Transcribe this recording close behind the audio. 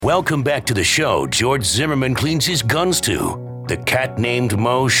Welcome back to the show George Zimmerman cleans his guns to. The Cat Named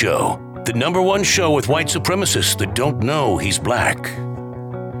Mo Show. The #1 show with white supremacists that don't know he's black.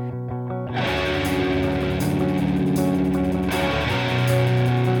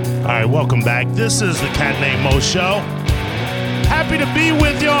 All right, welcome back. This is the Cat Named Mo Show. Happy to be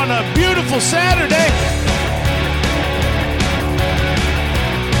with you on a beautiful Saturday.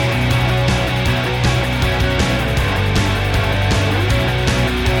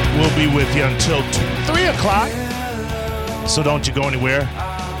 We'll be with you until 3 o'clock, so don't you go anywhere.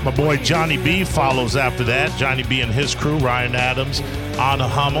 My boy Johnny B follows after that. Johnny B and his crew, Ryan Adams, Anna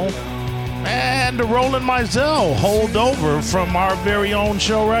Hummel, and Roland Mizell, hold over from our very own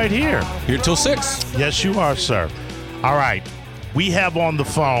show right here. Here till 6. Yes, you are, sir. All right, we have on the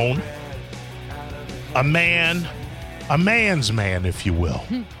phone a man's man, if you will.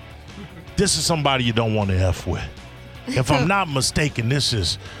 This is somebody you don't want to F with. If I'm not mistaken, this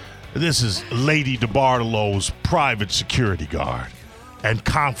is Lady DeBartolo's private security guard and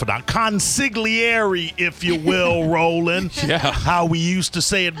confidant, consigliere, if you will, Roland. Yeah. How we used to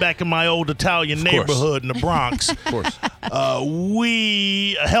say it back in my old Italian neighborhood in the Bronx. Of course.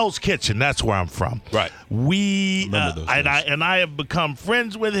 Hell's Kitchen, that's where I'm from. Right. And I have become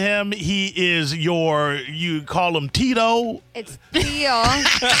friends with him. He is you call him Tito. It's Theo.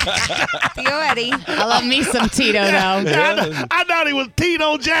 Theo Eddie. I love me some Tito, though. I thought he was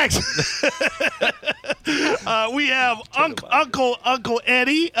Tito Jackson. We have Uncle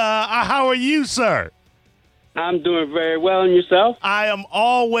Eddie. How are you, sir? I'm doing very well, and yourself? I am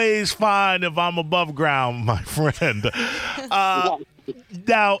always fine if I'm above ground, my friend.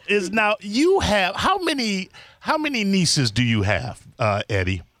 Now you have how many nieces do you have,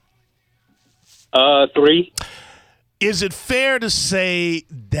 Eddie? 3. Is it fair to say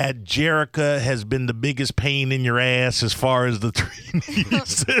that Jerrica has been the biggest pain in your ass as far as the 3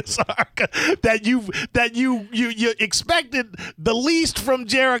 nieces are? That you expected the least from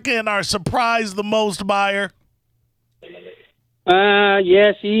Jerrica and are surprised the most by her?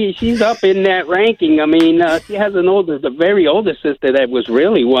 Yeah, she's up in that ranking. I mean, she has the very oldest sister that was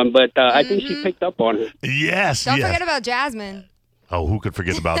really one, but I think she picked up on it. Yes. Don't forget about Jasmine. Oh, who could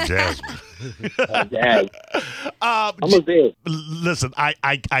forget about Jasmine? Dad. Almost there. Listen, I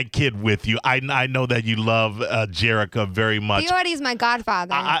kid with you. I know that you love Jerrica very much. Theo Eddie's my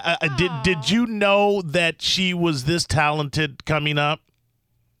godfather. Did you know that she was this talented coming up?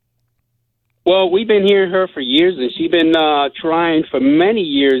 Well, we've been hearing her for years, and she's been trying for many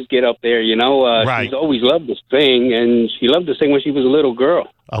years to get up there, you know. Right. She's always loved to sing, and she loved to sing when she was a little girl.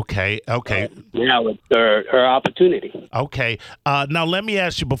 Okay. Now it's her opportunity. Okay. Now, let me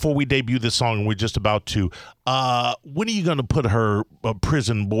ask you, before we debut this song, and we're just about to, when are you going to put her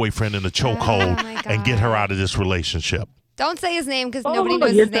prison boyfriend in a chokehold and get her out of this relationship? Don't say his name because nobody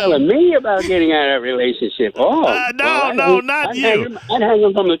knows you're his name. telling me about getting out of that relationship. Not you. I'd hang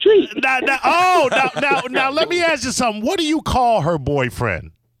him from the tree. Now, let me ask you something. What do you call her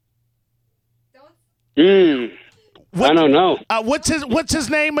boyfriend? I don't know. What's his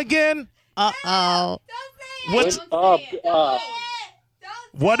name again? Uh-oh.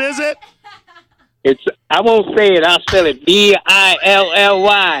 What is it? I won't say it. I'll spell it Billy. Oh,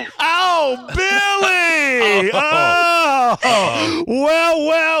 Billy! Oh,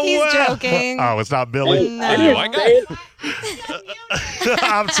 well. He's joking. Oh, it's not Billy? No.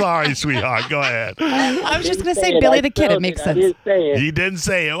 I'm sorry, sweetheart. Go ahead. I was just going to say Billy the Kid. It makes sense. He didn't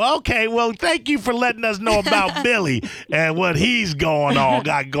say it. Okay, well, thank you for letting us know about Billy and what he's got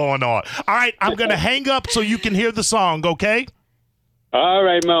going on. All right, I'm going to hang up so you can hear the song, okay? All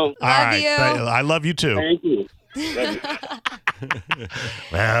right, Mo. Love you. I love you, too. Thank you.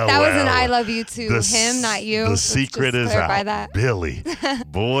 That was an I love you to him, not you. The secret is out. That. Billy.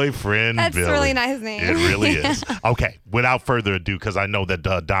 Boyfriend That's Billy. a really nice name. It really is. Okay, without further ado, because I know that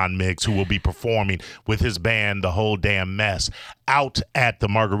Don Miggs, who will be performing with his band, The Whole Damn Mess, out at the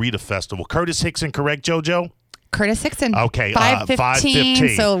Margarita Festival. Curtis Hickson, correct, JoJo? Curtis Hickson. Okay,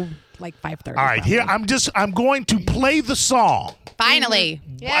 5:15, so like 5:30. All right, here, I'm going to play the song. Finally.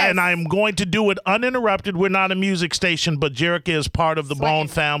 Yes. And I'm going to do it uninterrupted. We're not a music station, but Jerrica is part of the Bone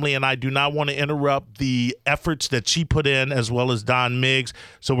family, and I do not want to interrupt the efforts that she put in, as well as Don Miggs.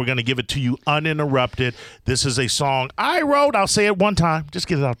 So we're going to give it to you uninterrupted. This is a song I wrote. I'll say it one time. Just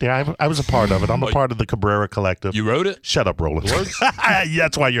get it out there. I was a part of it. I'm a part of the Cabrera Collective. You wrote it? Shut up, Roland. Words?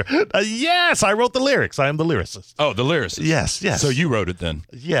 That's why you're... yes, I wrote the lyrics. I am the lyricist. Oh, the lyricist. Yes. So you wrote it then?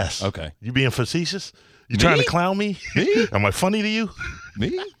 Yes. Okay. You being facetious? You Me? trying to clown me? Me? Am I funny to you?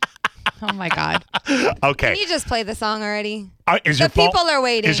 Me? Oh, my God. Okay. Can you just play the song already? Is The your phone, people are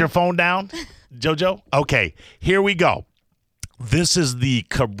waiting. Is your phone down, JoJo? Okay, here we go. This is the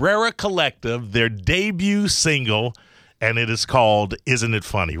Cabrera Collective, their debut single, and it is called Isn't It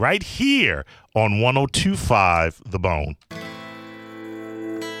Funny? Right here on 102.5 The Bone.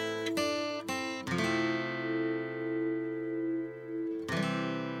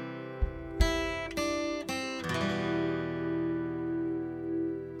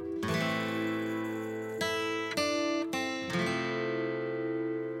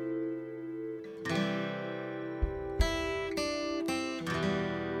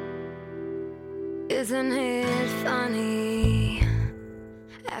 Isn't it funny,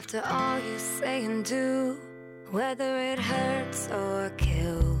 after all you say and do, whether it hurts or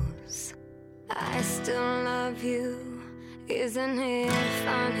kills, I still love you. Isn't it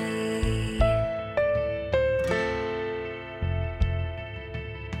funny?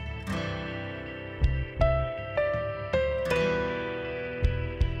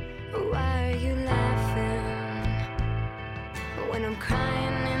 Why are you laughing when I'm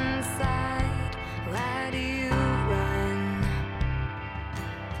crying inside? Why do you run?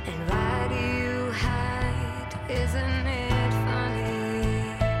 And why do you hide? Isn't it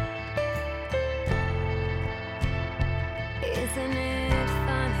funny? Isn't it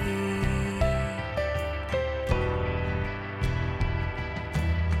funny?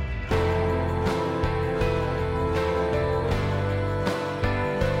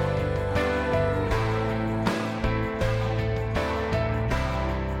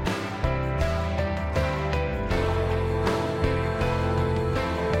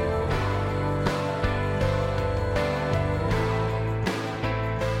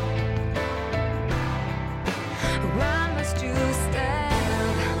 Why must you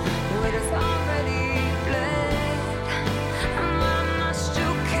stab what is already bled? And why must you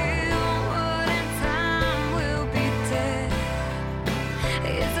kill what in time will be dead?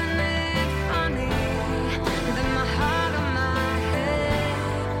 Isn't it funny that my heart or my head,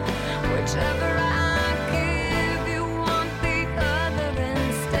 whichever I give, you want the other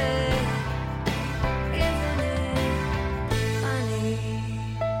instead? Isn't it funny?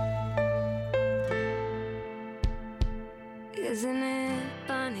 Isn't it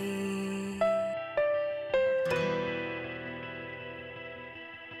funny?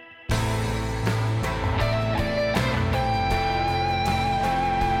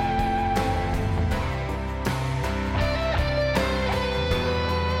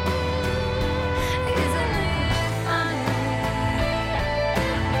 Isn't it funny?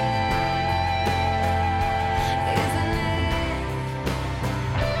 Isn't it?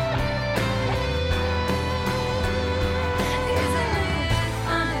 Isn't it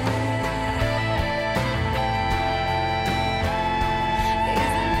funny?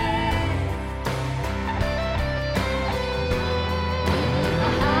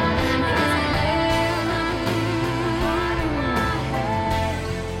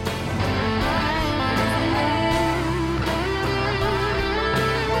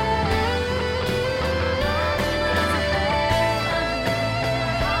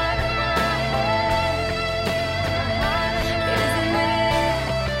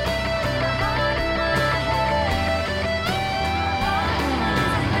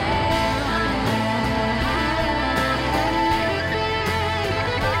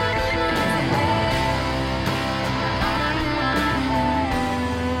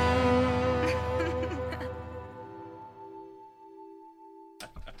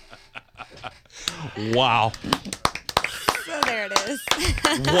 Wow. So there it is.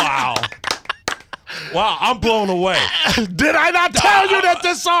 Wow. Wow, I'm blown away. Did I not tell you that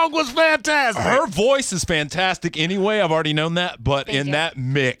this song was fantastic? Her voice is fantastic anyway. I've already known that, but Thank in you. that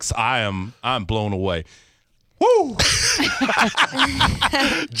mix, I'm blown away. Woo!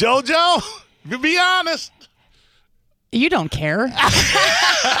 JoJo, be honest. You don't care.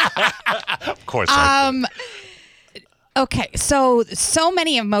 Of course I do. Okay, so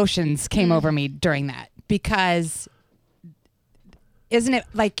many emotions came over me during that because isn't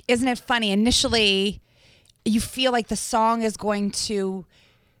it funny? Initially, you feel like the song is going to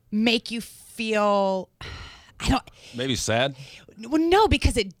make you feel Maybe sad. well, no,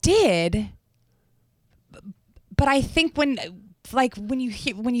 because it did. But I think when you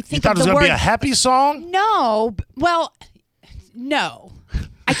think You thought it was of the going to word be a happy song? no, well, no.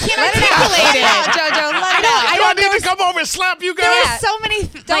 I can't Let it articulate it. out, JoJo. Let it out. Do I need to come over and slap you guys? There Yeah. was so many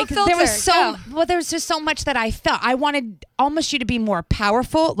Don't there was filter. Go. there's just so much that I felt. I wanted almost you to be more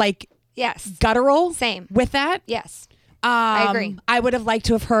powerful, like Yes. guttural. Same. With that. Yes. I agree. I would have liked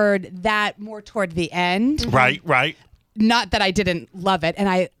to have heard that more toward the end. Right. Not that I didn't love it. And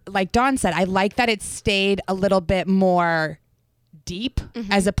I, like Dawn said, I like that it stayed a little bit more deep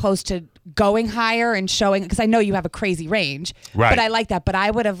as opposed to going higher and showing, because I know you have a crazy range, Right. but I like that. But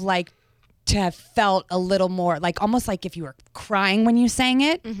I would have liked to have felt a little more like almost like if you were crying when you sang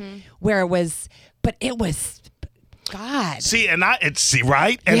it, where it was, but it was, God. See, and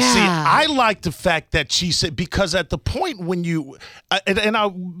right, and Yeah. see, I like the fact that she said, because at the point when you, and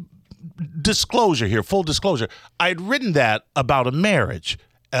I, disclosure here, full disclosure, I had written that about a marriage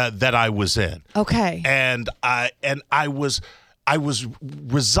that I was in. Okay. And I was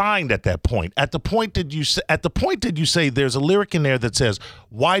resigned at that point. At the point did you say there's a lyric in there that says,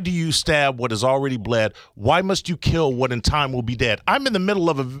 "Why do you stab what has already bled? Why must you kill what in time will be dead?" I'm in the middle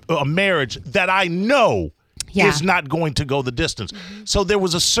of a marriage that I know is not going to go the distance. So there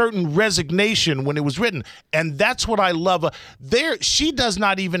was a certain resignation when it was written, and that's what I love. She does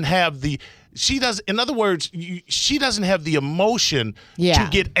not even have the. In other words, she doesn't have the emotion to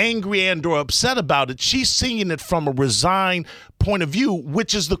get angry and or upset about it. She's singing it from a resigned point of view,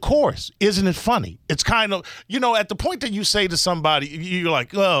 which is the chorus. Isn't it funny? It's kind of, at the point that you say to somebody, you're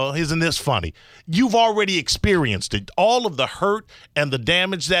like, "Oh, isn't this funny?" You've already experienced it. All of the hurt and the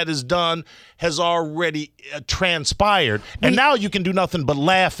damage that is done has already transpired. And now you can do nothing but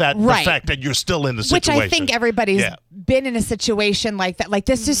laugh at the fact that you're still in the situation. Which I think everybody's been in a situation like that. Like,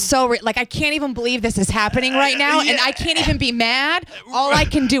 this is so, I can't even believe this is happening right now, and I can't even be mad. All I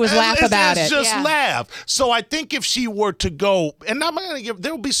can do is laugh about it. Just laugh. So I think if she were to go, and I'm going to give,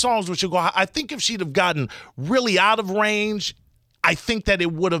 there will be songs which will go, I think if she'd have gotten really out of range, I think that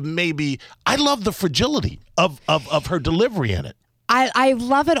it would have maybe, I love the fragility of her delivery in it. I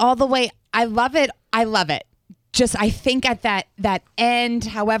love it all the way. I love it. Just, I think at that end,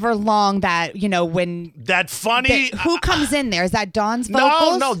 however long that, when that funny, who comes in there? Is that Dawn's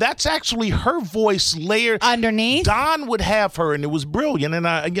vocals? No, that's actually her voice layered underneath. Don would have her, and it was brilliant. And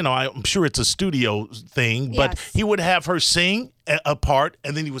I'm sure it's a studio thing, but he would have her sing a part,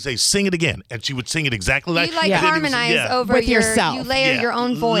 and then he would say, "Sing it again," and she would sing it exactly like. You harmonize over with yourself. You layer your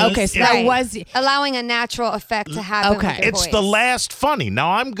own voice. Okay, so that was allowing a natural effect to happen. Okay, with your it's voice. the last funny.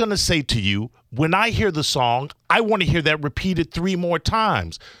 Now I'm gonna say to you, when I hear the song, I want to hear that repeated 3 more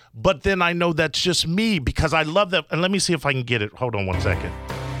times. But then I know that's just me because I love that. And let me see if I can get it. Hold on 1 second.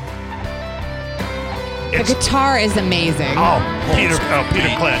 The guitar is amazing. Peter Clapp,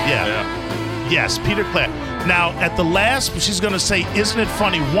 Yes, Peter Clapp. Now, at the last, she's going to say, "Isn't it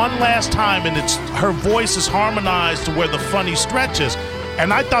funny?" one last time, and it's her voice is harmonized to where the funny stretches.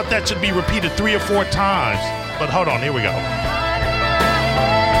 And I thought that should be repeated 3 or 4 times. But hold on, here we go.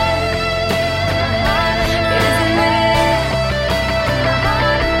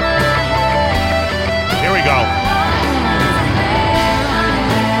 Here we go.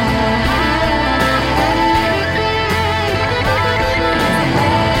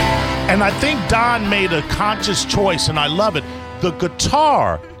 And I think Don made a conscious choice, and I love it. The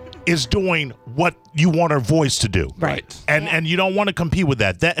guitar is doing what you want her voice to do. Right. And you don't want to compete with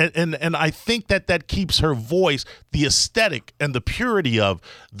that. And I think that keeps her voice, the aesthetic and the purity of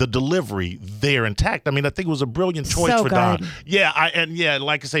the delivery there intact. I mean, I think it was a brilliant choice So for good. Don. Yeah,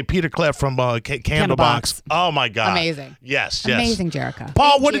 like I say, Peter Clapp from Candlebox. Oh my God. Amazing. Yes. Amazing, Jerrica.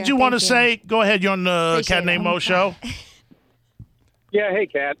 Paul, Thank what you, did you want to thank say? Go ahead. You're on the Appreciate Cat Named it. Mo show. Yeah, hey,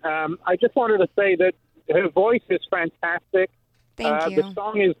 Kat. I just wanted to say that her voice is fantastic. Thank you. The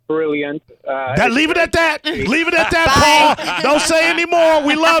song is brilliant. Leave it at that. Leave it at that, Paul. Don't say any more.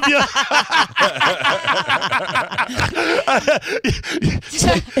 We love you.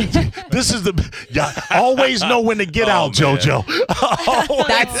 This is always know when to get out, man.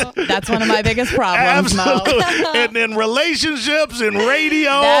 JoJo. That's one of my biggest problems, Mo. Absolutely. And in relationships, in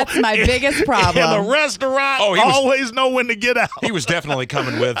radio. That's my biggest problem. In a restaurant, Oh, he was- always know when to get out. He was definitely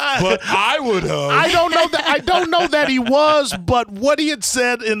coming with, but I would have. I don't know that he was, but what he had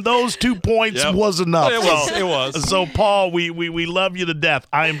said in those 2 points Yep. was enough. It was. So, Paul, we love you to death.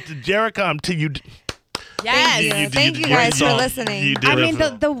 I am Jerrica. I'm to you. Yes. Thank you did guys great for song. listening. You did I mean,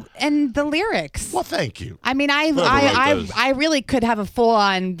 it. the lyrics. Well, thank you. I mean, wrote those? I really could have a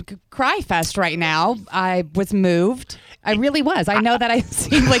full-on cry fest right now. I was moved. I really was. I know that I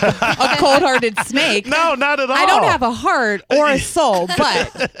seem like a cold-hearted snake. No, not at all. I don't have a heart or a soul,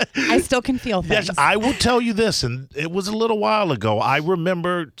 but I still can feel things. Yes, I will tell you this, and it was a little while ago. I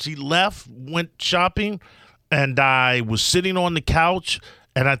remember she left, went shopping, and I was sitting on the couch,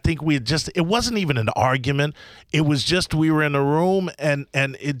 and I think it wasn't even an argument. It was just we were in a room, and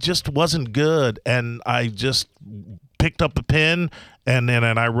it just wasn't good, and I just picked up a pen and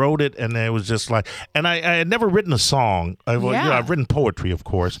I wrote it, and it was just like, and I had never written a song. I've written poetry, of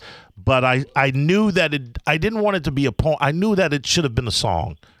course, but I knew that I didn't want it to be a poem. I knew that it should have been a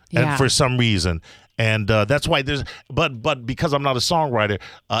song, and for some reason. and that's why but because I'm not a songwriter,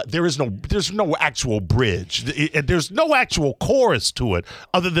 there's no actual bridge. There's no actual chorus to it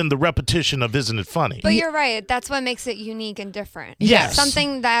other than the repetition of "Isn't it funny?" But you're right. That's what makes it unique and different. Yes.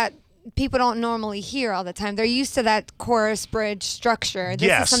 Something that people don't normally hear all the time. They're used to that chorus bridge structure.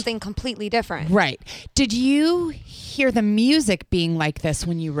 This is something completely different. Right. Did you hear the music being like this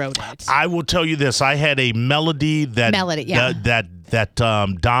when you wrote it? I will tell you this. I had a melody that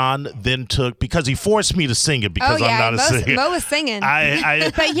Don then took because he forced me to sing it because I'm not a singer. Mo was singing.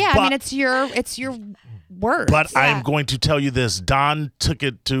 But yeah, I mean, it's your words. But I'm going to tell you this. Don took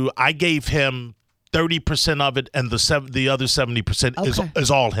it to. I gave him 30% of it, and the other 70%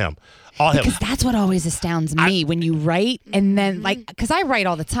 is all him. All him. Because that's what always astounds me when you write, and then because I write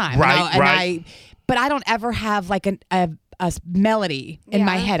all the time, right. But I don't ever have like a melody in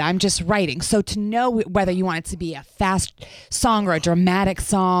my head. I'm just writing. So to know whether you want it to be a fast song or a dramatic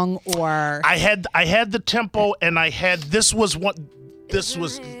song, or I had the tempo, and I had this was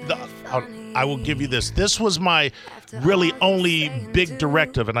I will give you this. This was my really only big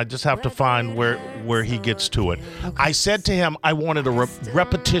directive, and I just have to find where he gets to it. Okay. I said to him, I wanted a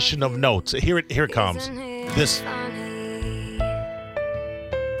repetition of notes. Here it comes.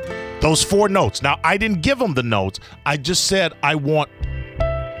 Those 4 notes. Now, I didn't give him the notes. I just said I want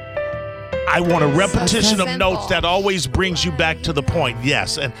a repetition of notes that always brings you back to the point.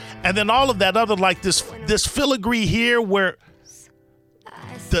 Yes, and then all of that other like this filigree here where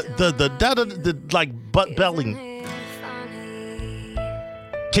the like butt belling.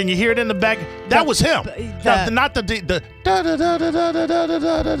 Can you hear it in the back? That was him. Not the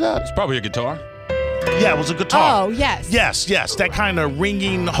It's probably a guitar. Yeah, it was a guitar. Oh, yes. Yes. That kind of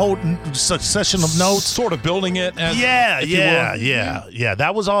ringing whole succession of notes. Sort of building it. Yeah.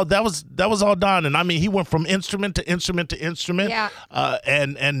 That was all done. And I mean, he went from instrument to instrument to instrument. Yeah.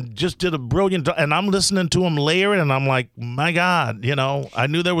 And just did a brilliant. And I'm listening to him layer it, and I'm like, my God, I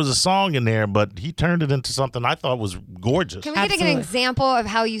knew there was a song in there, but he turned it into something I thought was gorgeous. Can we get an example of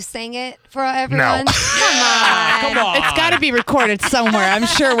how you sang it for everyone? No. Come on. It's got to be recorded somewhere. I'm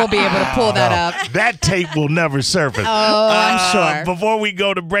sure we'll be able to pull that up. That tape will never surface. Oh, I'm sure. Before we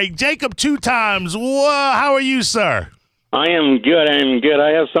go to break, Jacob 2 times. Whoa, how are you, sir? I am good.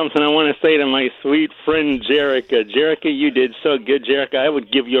 I have something I want to say to my sweet friend Jerrica. Jerrica, you did so good, Jerrica. I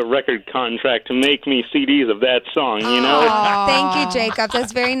would give you a record contract to make me CDs of that song, Oh, thank you, Jacob.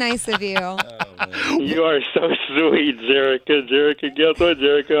 That's very nice of you. You are so sweet, Jerrica. Jerrica, guess what,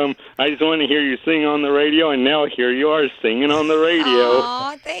 Jerrica? I just want to hear you sing on the radio, and now here you are singing on the radio.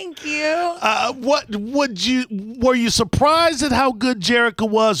 Oh, thank you. Were you surprised at how good Jerrica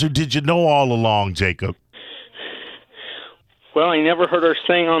was, or did you know all along, Jacob? Well, I never heard her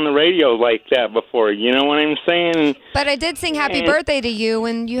sing on the radio like that before. You know what I'm saying? But I did sing Happy Birthday to you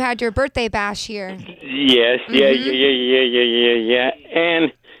when you had your birthday bash here. Yes, yeah.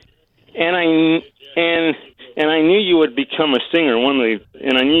 And I knew you would become a singer one of these.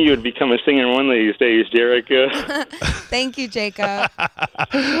 And I knew you would become a singer one of these days, Jerrica. Thank you, Jacob.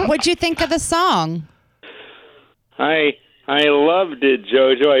 What'd you think of the song? I loved it,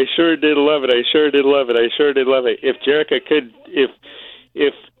 JoJo. I sure did love it. If Jerrica could, if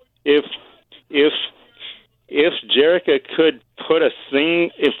Jerrica could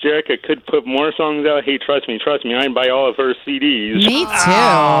if Jerrica could put more songs out, hey, trust me, I'd buy all of her CDs. Me too.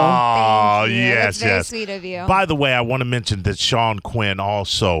 Oh, Yes. That's very yes. sweet of you. By the way, I want to mention that Sean Quinn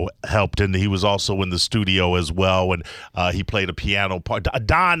also helped, and he was also in the studio as well, and he played a piano part.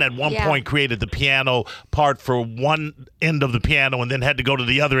 Don at one point created the piano part for one end of the piano and then had to go to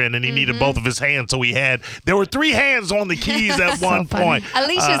the other end, and he needed both of his hands, so there were 3 hands on the keys at one point.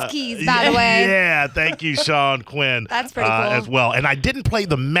 Alicia's keys, by the way. Yeah, thank you, Sean Quinn. That's pretty cool. As well. And I didn't play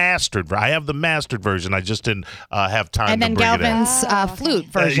the mastered. I have the mastered version. I just didn't have time to bring Galvin's it in. flute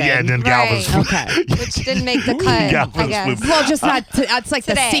version. Yeah, and then Galvin's flute. Okay. Which didn't make the cut, I guess. Flute. Well, just not. It's like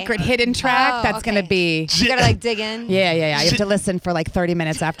Today. the secret hidden track that's going to be. You gotta like dig in. Yeah. You have to listen for like 30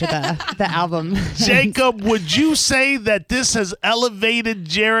 minutes after the album. Jacob, would you say that this has elevated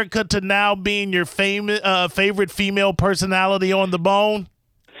Jerrica to now being your favorite female personality on the Bone?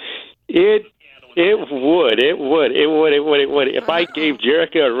 It would. If I gave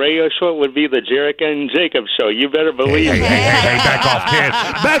Jerrica a radio show, it would be the Jerrica and Jacob show. You better believe it. Hey, back off, kid.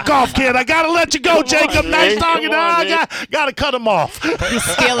 Back off, kid. I got to let you go, Jacob. Nice talking. I got to cut him off. He's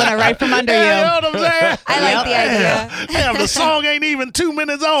stealing it right from under you. You know what I'm saying? I like the idea. Damn, the song ain't even 2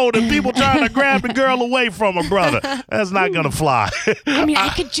 minutes old, and people trying to grab the girl away from her brother. That's not going to fly. I mean, I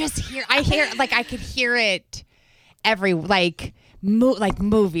could just hear. I could hear it every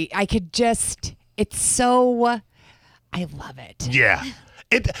movie. I could just. It's so. I love it. Yeah.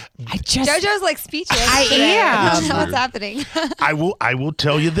 JoJo's like speechless. I today. am. I don't know what's happening. I will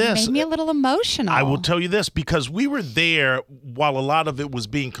tell you this. Made me a little emotional. I will tell you this because we were there while a lot of it was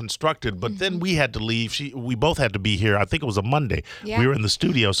being constructed, but then we had to leave. We both had to be here. I think it was a Monday. Yeah. We were in the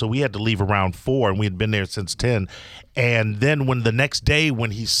studio, so we had to leave around 4, and we had been there since 10. And then when the next day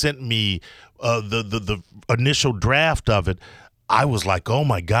when he sent me the initial draft of it, I was like, oh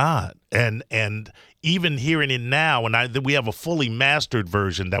my God. And even hearing it now, and we have a fully mastered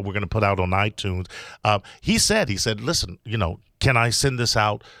version that we're going to put out on iTunes. He said, listen, can I send this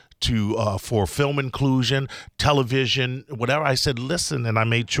out to for film inclusion, television, whatever? I said, listen, and I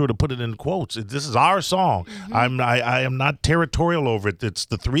made sure to put it in quotes. This is our song. I am not territorial over it. It's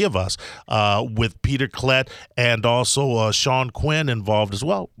the three of us with Peter Klett and also Sean Quinn involved as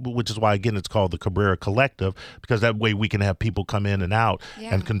well, which is why, again, it's called the Cabrera Collective, because that way we can have people come in and out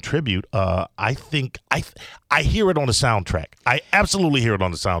and contribute. I think I hear it on the soundtrack. I absolutely hear it on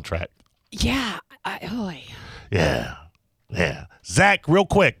the soundtrack. Yeah. Yeah. Zach, real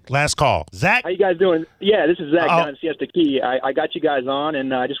quick, last call. Zach? How you guys doing? Yeah, this is Zach down in Siesta Key. I got you guys on,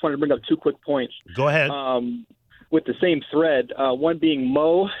 and I just wanted to bring up 2 quick points. Go ahead. With the same thread, one being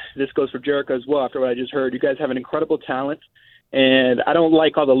Mo. This goes for Jerrica as well, after what I just heard. You guys have an incredible talent, and I don't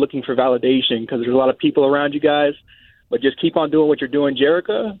like all the looking for validation because there's a lot of people around you guys, but just keep on doing what you're doing.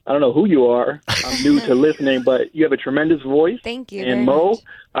 Jerrica, I don't know who you are. I'm new to listening, but you have a tremendous voice. Thank you. And Mo,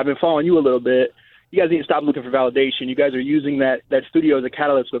 I've been following you a little bit. You guys need to stop looking for validation. You guys are using that studio as a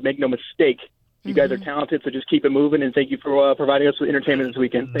catalyst, but make no mistake. You guys are talented, so just keep it moving, and thank you for providing us with entertainment this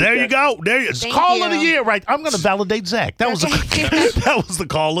weekend. Thanks, there you guys. go. It's call of the year, right? I'm going to validate Zach. That was that was the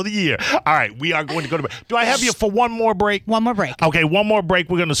call of the year. All right, we are going to go to break. Do I have you for one more break? One more break. Okay, one more break.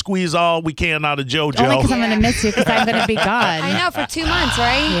 We're going to squeeze all we can out of JoJo. Only because I'm going to miss you because I'm going to be gone. I know, for 2 months,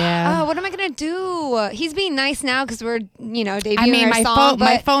 right? Yeah. Oh, what am I going to do? He's being nice now because we're, debuting our my song.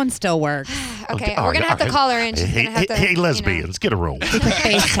 my phone still works. Okay, we're going to have to call her in. She's gonna have to, hey, lesbians, get a room.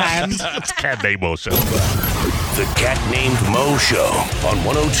 FaceTime. It's Cat Named Mo Show. The Cat Named Mo Show on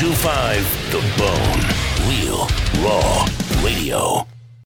 102.5 The Bone. Real, raw radio.